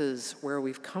places where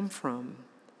we've come from,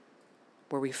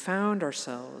 where we found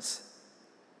ourselves,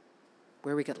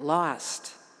 where we got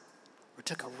lost or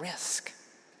took a risk,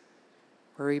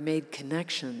 where we made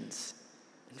connections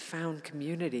and found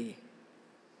community.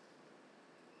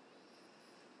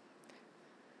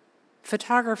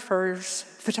 Photographs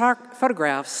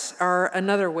are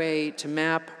another way to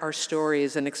map our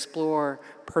stories and explore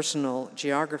personal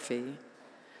geography.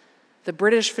 The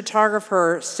British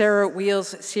photographer Sarah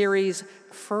Wheel's series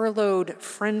Furloughed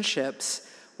Friendships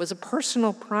was a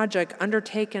personal project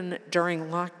undertaken during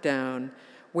lockdown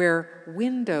where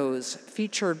windows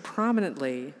featured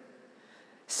prominently.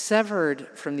 Severed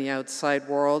from the outside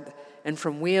world and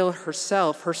from Wheel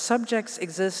herself, her subjects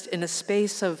exist in a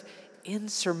space of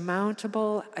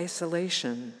insurmountable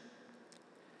isolation.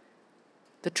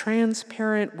 The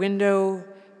transparent window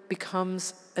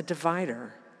becomes a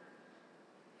divider.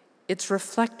 Its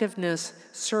reflectiveness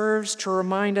serves to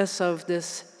remind us of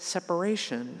this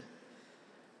separation.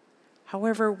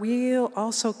 However, Wheel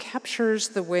also captures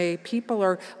the way people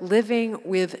are living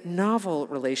with novel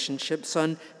relationships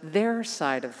on their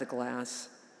side of the glass.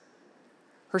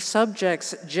 Her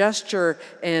subjects' gesture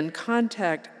and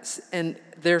contact, and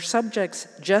their subjects'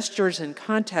 gestures and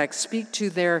contact speak to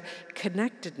their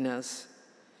connectedness,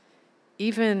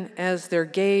 even as their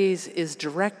gaze is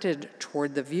directed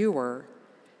toward the viewer,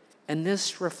 and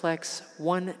this reflects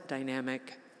one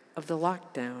dynamic of the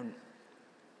lockdown.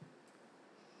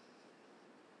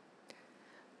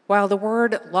 While the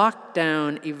word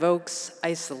lockdown evokes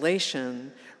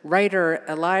isolation, writer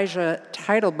Elijah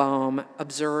Teitelbaum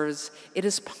observes it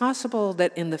is possible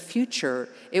that in the future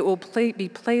it will be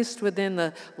placed within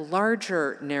the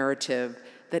larger narrative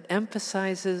that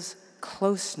emphasizes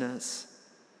closeness.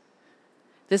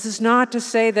 This is not to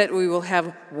say that we will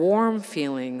have warm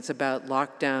feelings about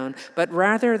lockdown, but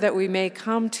rather that we may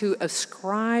come to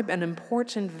ascribe an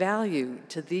important value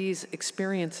to these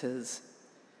experiences.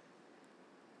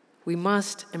 We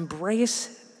must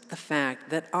embrace the fact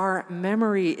that our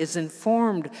memory is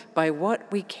informed by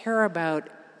what we care about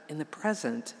in the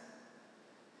present.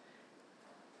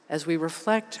 As we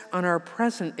reflect on our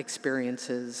present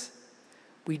experiences,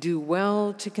 we do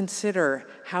well to consider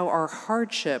how our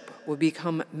hardship will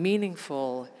become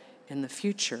meaningful in the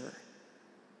future,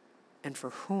 and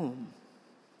for whom.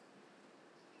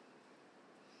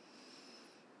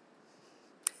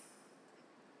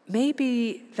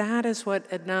 Maybe that is what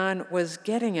Adnan was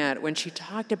getting at when she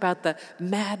talked about the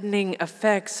maddening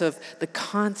effects of the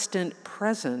constant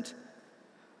present.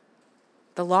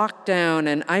 The lockdown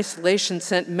and isolation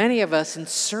sent many of us in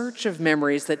search of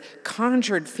memories that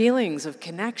conjured feelings of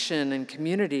connection and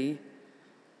community.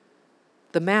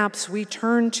 The maps we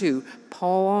turn to,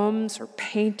 poems or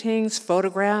paintings,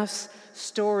 photographs,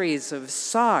 stories of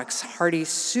socks, hearty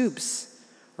soups,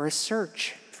 or a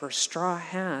search for a straw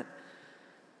hat,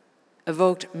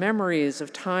 evoked memories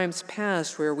of times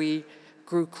past where we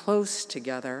grew close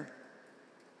together,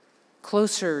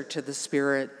 closer to the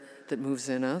spirit that moves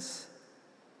in us,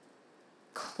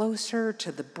 closer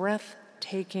to the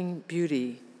breathtaking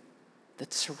beauty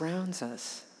that surrounds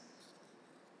us.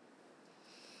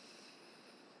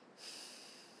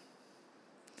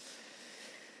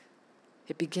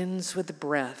 It begins with the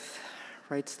breath,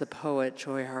 writes the poet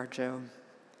Joy Harjo.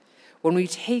 When we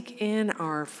take in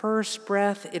our first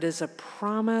breath, it is a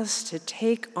promise to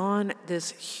take on this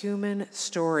human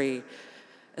story,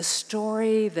 a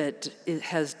story that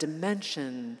has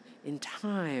dimension in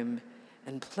time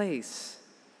and place.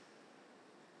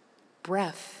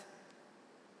 Breath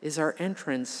is our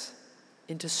entrance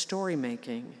into story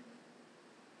making.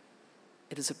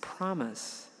 It is a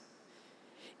promise.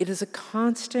 It is a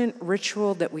constant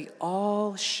ritual that we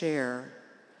all share,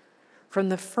 From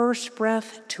the first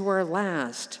breath to our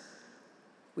last,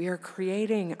 we are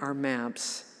creating our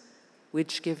maps,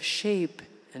 which give shape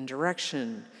and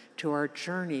direction to our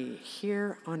journey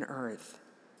here on earth.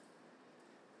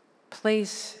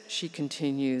 Place, she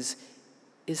continues,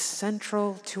 is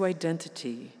central to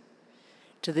identity,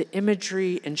 to the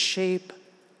imagery and shape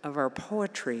of our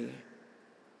poetry,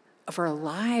 of our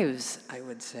lives, I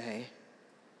would say.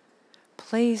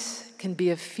 Place can be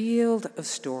a field of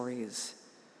stories,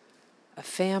 a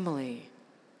family,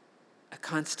 a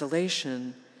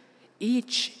constellation,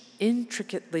 each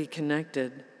intricately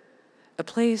connected, a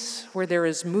place where there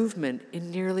is movement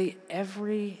in nearly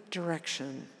every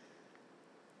direction.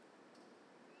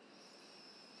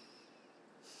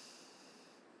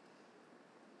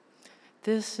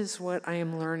 This is what I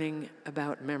am learning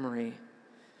about memory,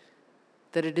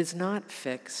 that it is not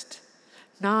fixed,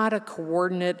 not a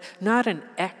coordinate, not an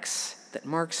X that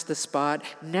marks the spot,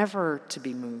 never to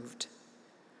be moved.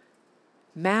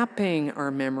 Mapping our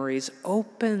memories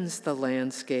opens the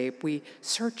landscape. We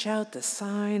search out the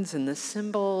signs and the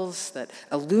symbols that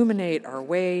illuminate our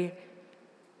way,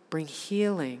 bring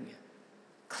healing,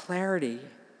 clarity,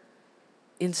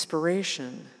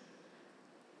 inspiration,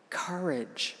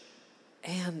 courage,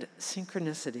 and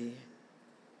synchronicity.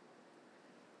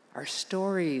 Our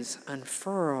stories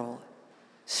unfurl,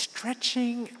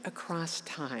 stretching across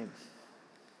time.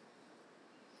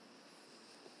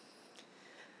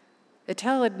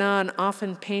 Etel Adnan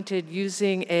often painted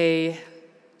using a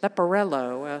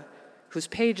leporello, whose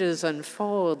pages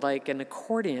unfold like an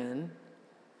accordion.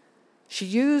 She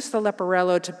used the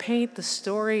leporello to paint the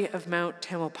story of Mount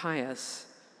Tamalpais.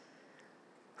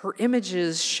 Her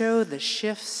images show the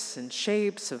shifts and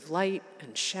shapes of light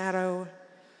and shadow,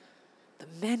 the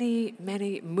many,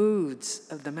 many moods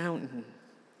of the mountain.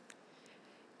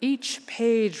 Each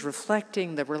page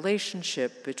reflecting the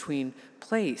relationship between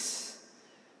place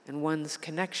and one's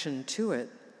connection to it.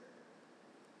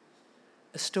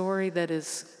 A story that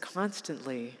is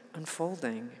constantly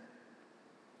unfolding.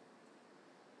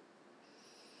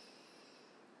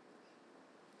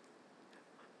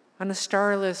 On a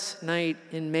starless night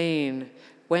in Maine,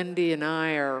 Wendy and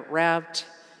I are wrapped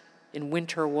in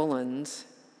winter woolens.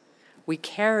 We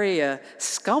carry a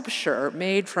sculpture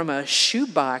made from a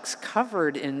shoebox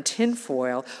covered in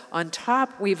tinfoil. On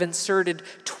top, we've inserted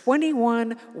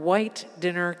 21 white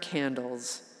dinner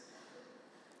candles.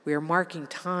 We are marking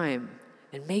time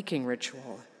and making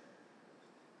ritual.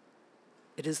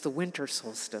 It is the winter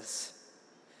solstice.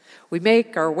 We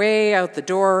make our way out the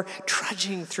door,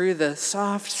 trudging through the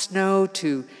soft snow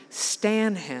to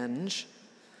Stanhenge,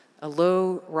 a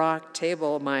low rock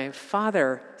table my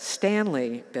father,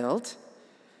 Stanley, built,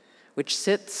 which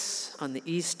sits on the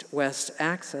east-west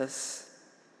axis.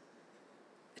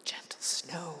 The gentle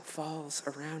snow falls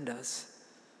around us.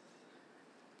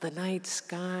 The night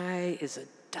sky is a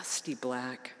dusty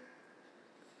black.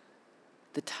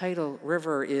 The tidal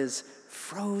river is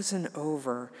frozen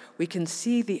over. We can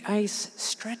see the ice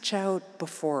stretch out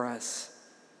before us.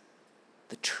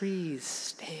 The trees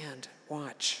stand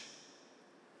watch.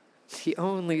 The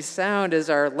only sound is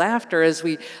our laughter as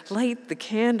we light the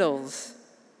candles.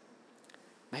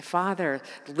 My father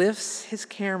lifts his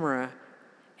camera,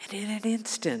 and in an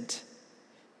instant,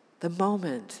 the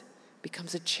moment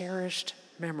becomes a cherished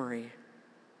memory.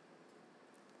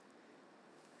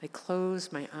 I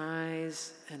close my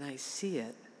eyes and I see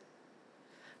it.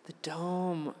 The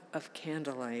dome of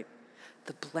candlelight,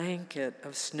 the blanket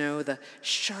of snow, the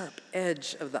sharp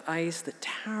edge of the ice, the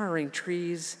towering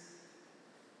trees.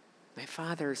 My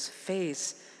father's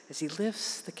face as he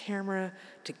lifts the camera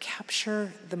to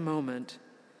capture the moment.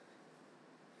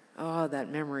 Oh, that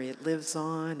memory, it lives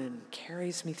on and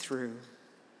carries me through.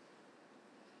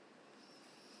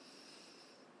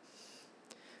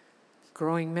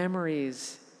 Growing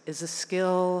memories is a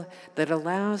skill that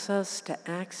allows us to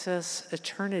access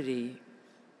eternity,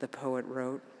 the poet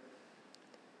wrote.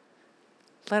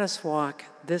 Let us walk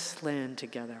this land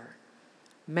together,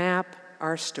 map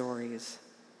our stories,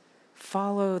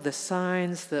 follow the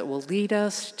signs that will lead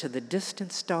us to the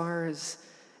distant stars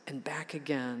and back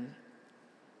again.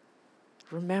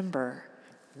 Remember,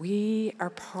 we are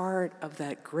part of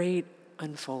that great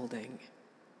unfolding.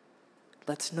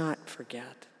 Let's not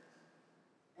forget.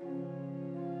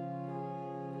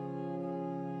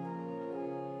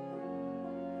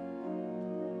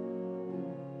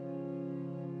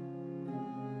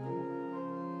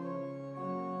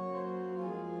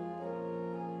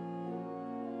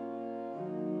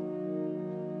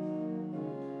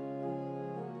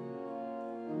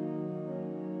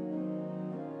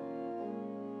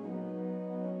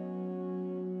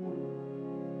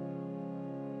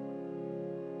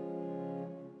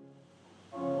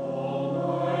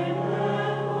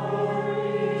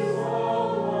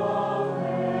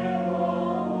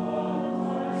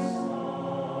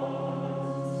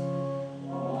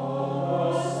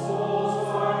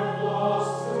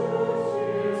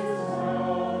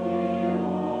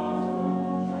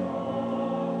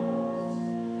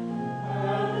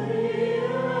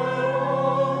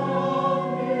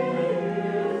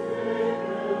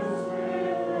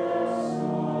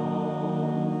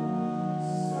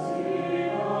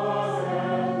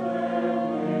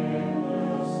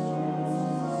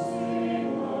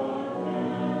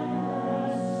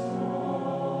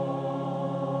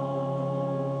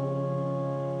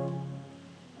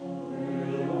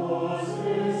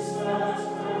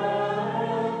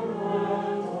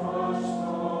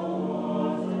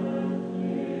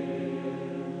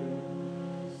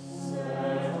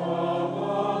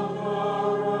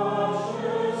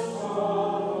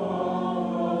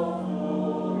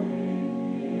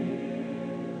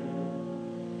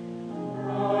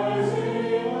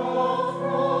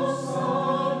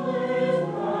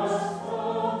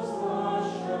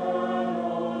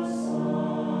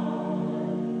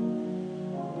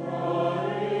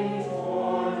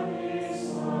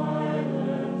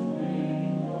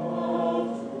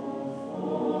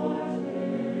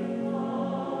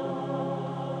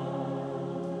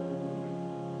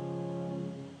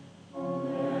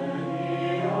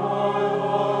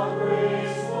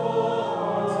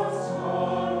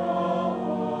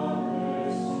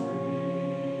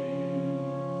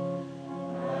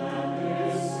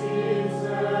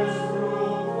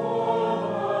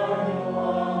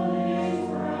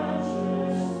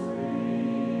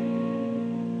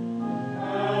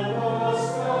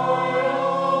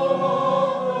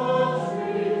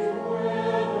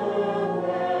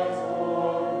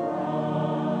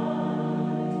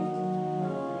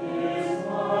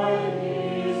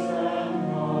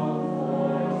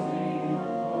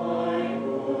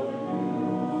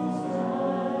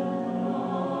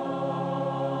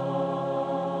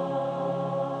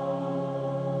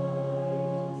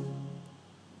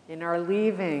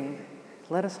 leaving,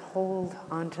 let us hold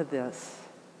on to this: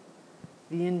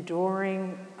 the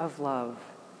enduring of love,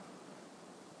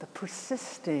 the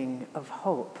persisting of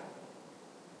hope,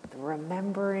 the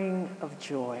remembering of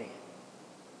joy,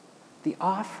 the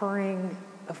offering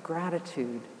of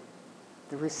gratitude,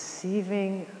 the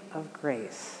receiving of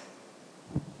grace,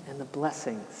 and the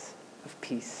blessings of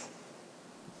peace.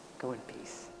 Go in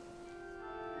peace.